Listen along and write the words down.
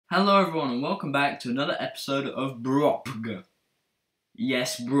Hello everyone and welcome back to another episode of BRROPG.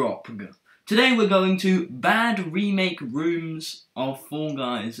 Yes, BRROPG. Today we're going to bad remake rooms of Fall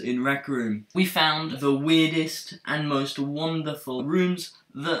Guys in Rec Room. We found the weirdest and most wonderful rooms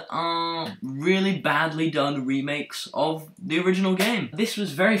that are really badly done remakes of the original game. This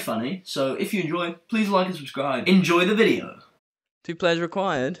was very funny, so if you enjoy, please like and subscribe. Enjoy the video. 2 players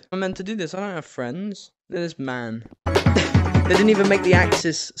required. I'm meant to do this. I don't have friends. This man. They didn't even make the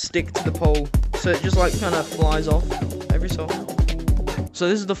axis stick to the pole, so it just like kind of flies off every so often. So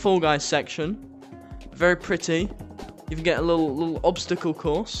this is the Fall Guys section. Very pretty. You can get a little obstacle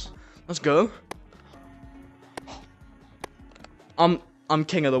course. Let's go. I'm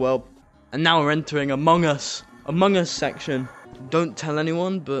king of the world, and now we're entering Among Us section. Don't tell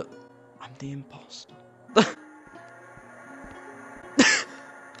anyone, but I'm the imposter.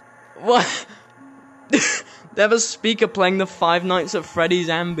 What? They have a speaker playing the Five Nights at Freddy's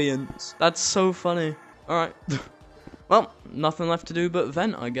ambience. That's so funny. Alright. Well, nothing left to do but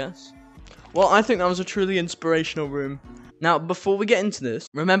vent, I guess. Well, I think that was a truly inspirational room. Now, before we get into this,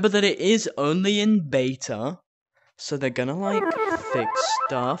 remember that it is only in beta. So they're gonna, like, fix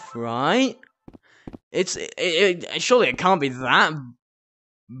stuff, right? Surely it can't be that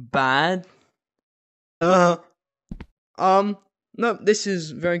bad. No, this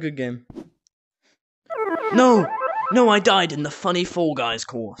is a very good game. No, I died in the funny Fall Guys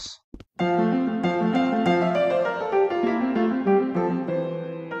course.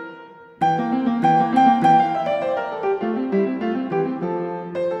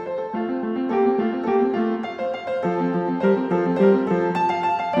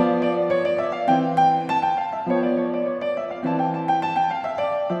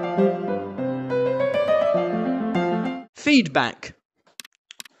 Feedback.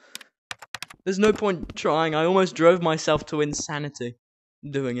 There's no point trying. I almost drove myself to insanity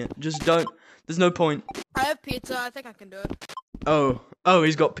doing it. Just don't. There's no point. I have pizza. I think I can do it. Oh,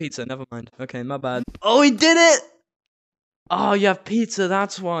 he's got pizza. Never mind. Okay, my bad. Oh, he did it! Oh, you have pizza.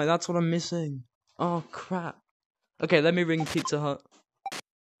 That's why. That's what I'm missing. Oh, crap. Okay, let me ring Pizza Hut.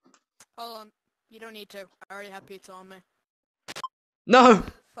 Hold on. You don't need to. I already have pizza on me. No!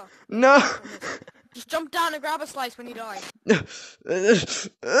 Fuck. No! Just jump down and grab a slice when you die. Just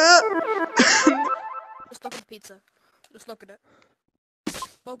look at the pizza. Just look at it.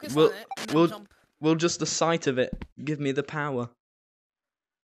 Focus on it and then jump. Will just the sight of it give me the power?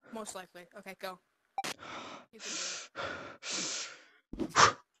 Most likely. Okay, go. You can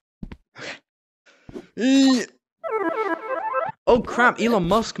do it. Oh crap, Elon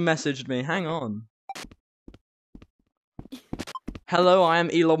Musk messaged me. Hang on. Hello, I am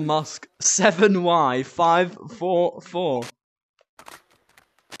Elon Musk. 7Y544.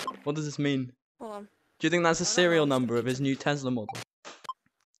 What does this mean? Hold on. Do you think that's a serial number of his new Tesla model?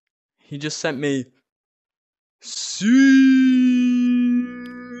 He just sent me.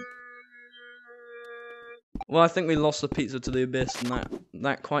 Well, I think we lost the pizza to the abyss, and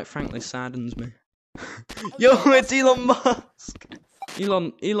that quite frankly saddens me. Yo, it's Elon Musk.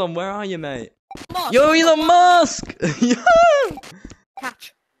 Elon, where are you, mate? Musk. Yo, Elon Musk! Yo!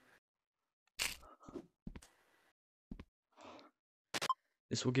 Catch.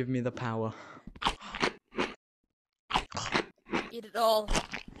 This will give me the power. Eat it all.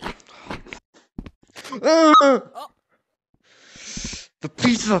 Oh. The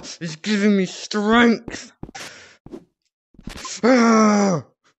pizza is giving me strength. I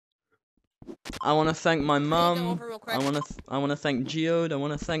want to thank my mum. I want to thank Geode. I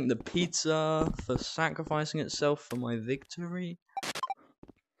want to thank the pizza for sacrificing itself for my victory.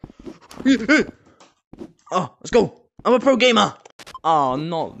 Oh, let's go! I'm a pro gamer. Oh,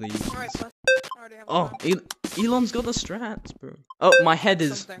 not these. Oh, Elon's got the strats, bro. Oh, my head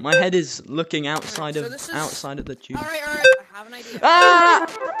is looking outside of the tube. Alright, I have an idea. Ah!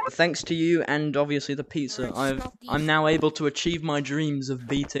 Thanks to you and obviously the pizza, I'm now able to achieve my dreams of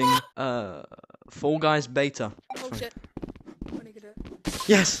beating Fall Guys beta. Oh shit.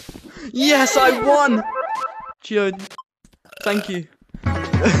 Yes! Yes, I won! Geode, thank you.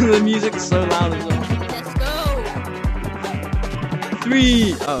 The music's so loud as well. Let's go!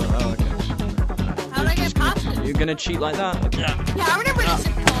 3! Oh, okay. How did I get past it? You're gonna cheat like that? Okay. Yeah, I remember this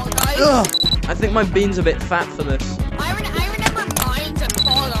in Fall Guys. Ugh, I think my bean's a bit fat for this. I remember mines in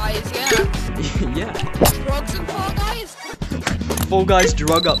Fall Guys, yeah. Yeah. Drugs in Fall Guys? Fall Guys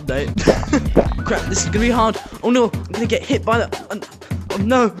drug update. Crap, this is gonna be hard. Oh no, I'm gonna get hit by the. Oh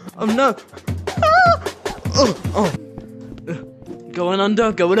no, oh no. Ah! Oh. Going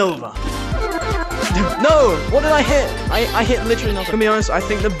under, going over. No! What did I hit? I hit literally nothing. To be honest, I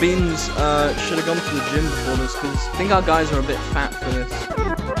think the beans should have gone to the gym before this, because I think our guys are a bit fat for this.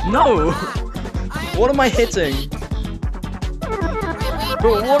 No! What am I hitting?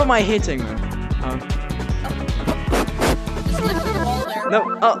 Bro, what am I hitting?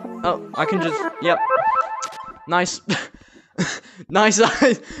 No, oh, I can just, yep. Nice. Nice,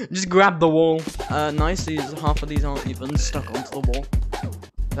 I just grab the wall. Nice, half of these aren't even stuck onto the wall.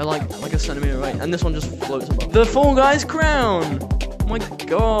 They're like a centimeter away, and this one just floats above. The Fall Guys crown! Oh my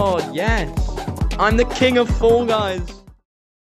god, yes! I'm the king of Fall Guys!